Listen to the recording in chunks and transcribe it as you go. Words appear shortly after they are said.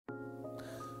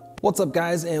What's up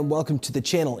guys, and welcome to the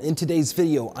channel. In today's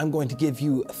video, I'm going to give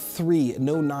you 3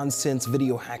 no-nonsense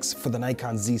video hacks for the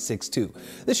Nikon Z6ii.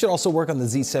 This should also work on the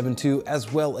Z7 II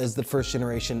as well as the first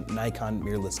generation Nikon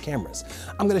mirrorless cameras.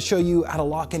 I'm going to show you how to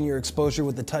lock in your exposure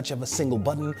with the touch of a single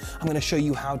button. I'm going to show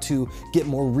you how to get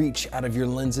more reach out of your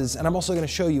lenses, and I'm also going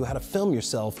to show you how to film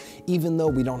yourself even though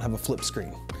we don't have a flip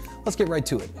screen. Let's get right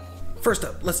to it. First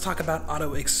up, let's talk about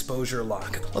auto exposure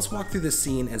lock. Let's walk through this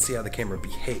scene and see how the camera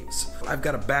behaves. I've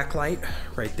got a backlight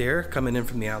right there coming in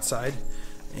from the outside,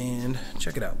 and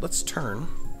check it out. Let's turn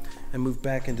and move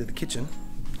back into the kitchen.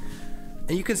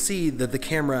 And you can see that the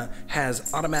camera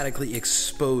has automatically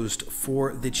exposed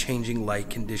for the changing light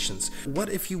conditions. What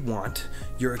if you want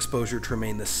your exposure to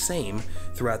remain the same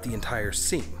throughout the entire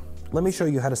scene? Let me show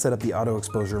you how to set up the auto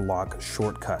exposure lock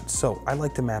shortcut. So I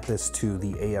like to map this to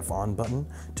the AF on button.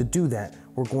 To do that,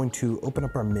 we're going to open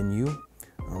up our menu.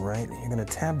 All right, you're gonna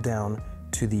tab down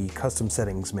to the custom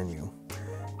settings menu.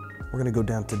 We're gonna go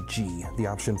down to G, the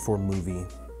option for movie.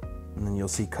 And then you'll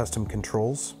see custom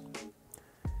controls.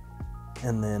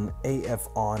 And then AF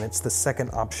on, it's the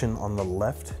second option on the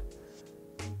left.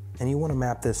 And you wanna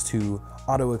map this to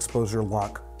auto exposure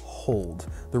lock hold.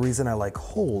 The reason I like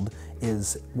hold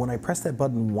is when I press that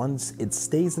button once, it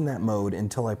stays in that mode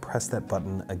until I press that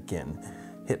button again.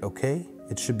 Hit OK,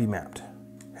 it should be mapped.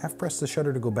 Half press the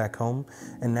shutter to go back home,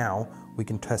 and now we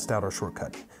can test out our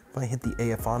shortcut. If I hit the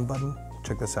AF on button,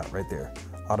 check this out right there.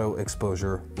 Auto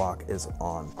exposure lock is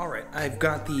on. All right, I've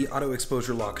got the auto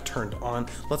exposure lock turned on.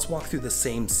 Let's walk through the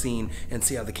same scene and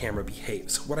see how the camera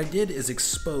behaves. What I did is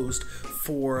exposed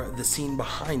for the scene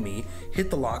behind me,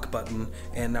 hit the lock button,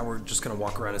 and now we're just gonna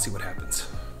walk around and see what happens.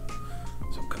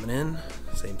 So I'm coming in,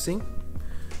 same scene,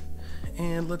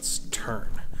 and let's turn.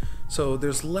 So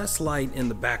there's less light in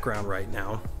the background right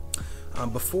now.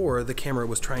 Before, the camera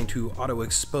was trying to auto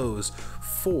expose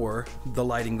for the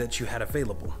lighting that you had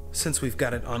available. Since we've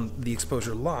got it on the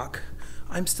exposure lock,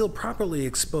 I'm still properly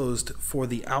exposed for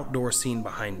the outdoor scene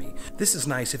behind me. This is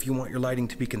nice if you want your lighting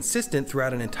to be consistent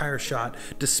throughout an entire shot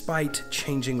despite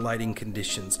changing lighting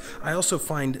conditions. I also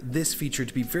find this feature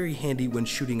to be very handy when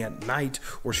shooting at night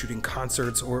or shooting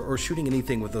concerts or shooting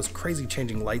anything with those crazy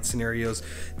changing light scenarios.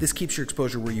 This keeps your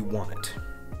exposure where you want it.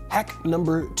 Hack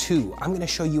number 2, I'm gonna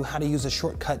show you how to use a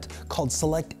shortcut called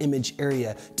Select Image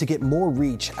Area to get more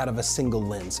reach out of a single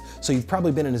lens. So you've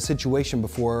probably been in a situation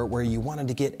before where you wanted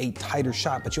to get a tighter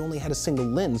shot, but you only had a single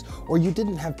lens, or you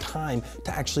didn't have time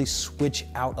to actually switch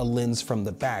out a lens from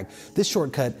the bag. This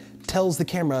shortcut tells the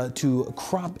camera to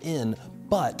crop in,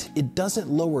 but it doesn't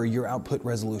lower your output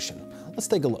resolution. Let's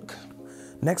take a look.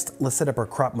 Next, let's set up our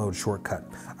crop mode shortcut.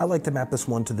 I like to map this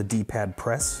one to the D-pad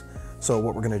press. So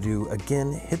what we're gonna do,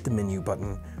 again, hit the menu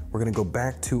button. We're gonna go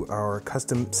back to our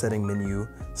custom setting menu,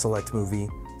 select movie,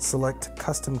 select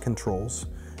custom controls,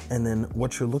 and then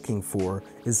what you're looking for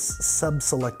is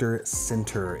sub-selector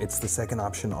center. It's the second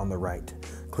option on the right.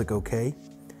 Click OK,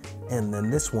 and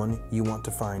then this one, you want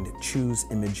to find choose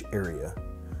image area.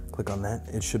 Click on that,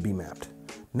 it should be mapped.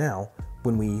 Now,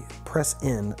 when we press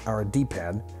in our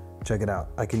D-pad, check it out.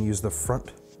 I can use the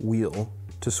front wheel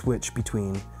to switch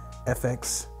between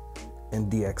FX and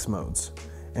DX modes.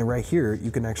 And right here,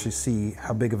 you can actually see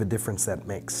how big of a difference that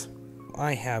makes.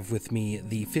 I have with me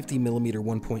the 50mm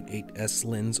 1.8S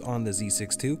lens on the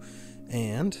Z6ii,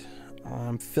 and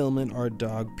I'm filming our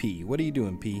dog P. What are you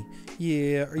doing, P?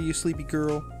 Yeah, are you sleepy,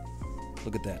 girl?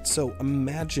 Look at that. So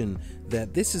imagine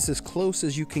that this is as close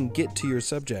as you can get to your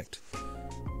subject.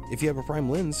 If you have a prime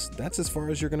lens, that's as far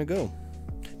as you're gonna go.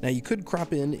 Now you could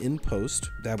crop in post,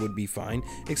 that would be fine,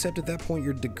 except at that point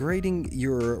you're degrading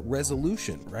your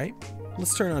resolution, right?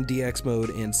 Let's turn on DX mode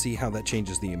and see how that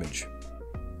changes the image.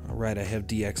 All right, I have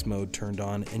DX mode turned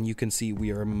on, and you can see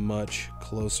we are much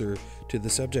closer to the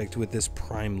subject with this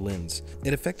prime lens.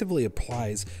 It effectively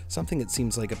applies something that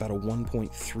seems like about a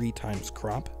 1.3 times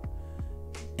crop,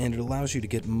 and it allows you to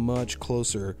get much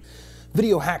closer.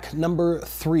 Video hack number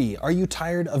 3. Are you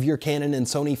tired of your Canon and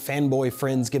Sony fanboy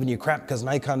friends giving you crap because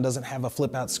Nikon doesn't have a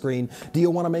flip out screen? Do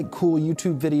you want to make cool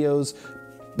YouTube videos,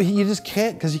 but you just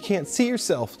can't because you can't see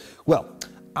yourself? Well,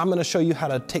 I'm going to show you how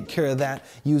to take care of that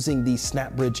using the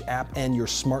SnapBridge app and your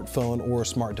smartphone or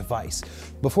smart device.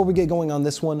 Before we get going on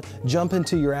this one, jump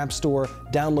into your app store,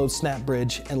 download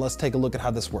SnapBridge, and let's take a look at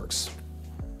how this works.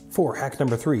 For hack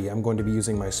number 3, I'm going to be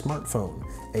using my smartphone,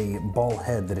 a ball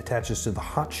head that attaches to the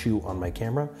hot shoe on my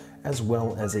camera, as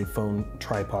well as a phone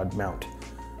tripod mount.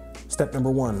 Step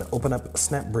number 1, open up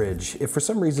SnapBridge. If for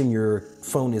some reason your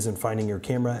phone isn't finding your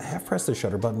camera, half press the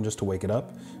shutter button just to wake it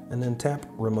up, and then tap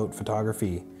remote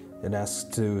photography. It asks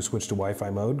to switch to Wi-Fi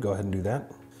mode, go ahead and do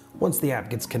that. Once the app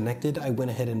gets connected, I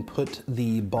went ahead and put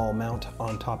the ball mount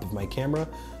on top of my camera,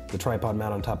 the tripod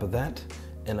mount on top of that,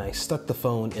 and I stuck the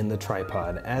phone in the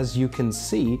tripod. As you can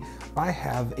see, I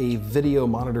have a video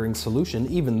monitoring solution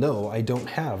even though I don't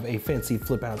have a fancy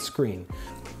flip out screen.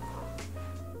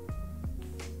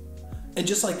 And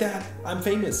just like that, I'm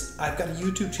famous. I've got a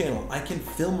YouTube channel. I can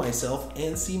film myself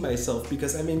and see myself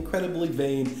because I'm incredibly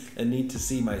vain and need to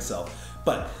see myself.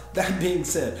 But that being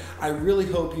said, I really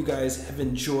hope you guys have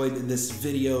enjoyed this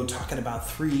video talking about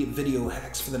 3 video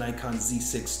hacks for the Nikon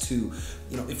Z6 II.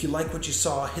 You know, if you like what you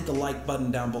saw, hit the like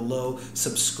button down below,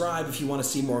 subscribe if you want to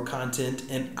see more content,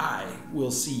 and I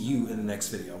will see you in the next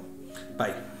video.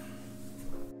 Bye.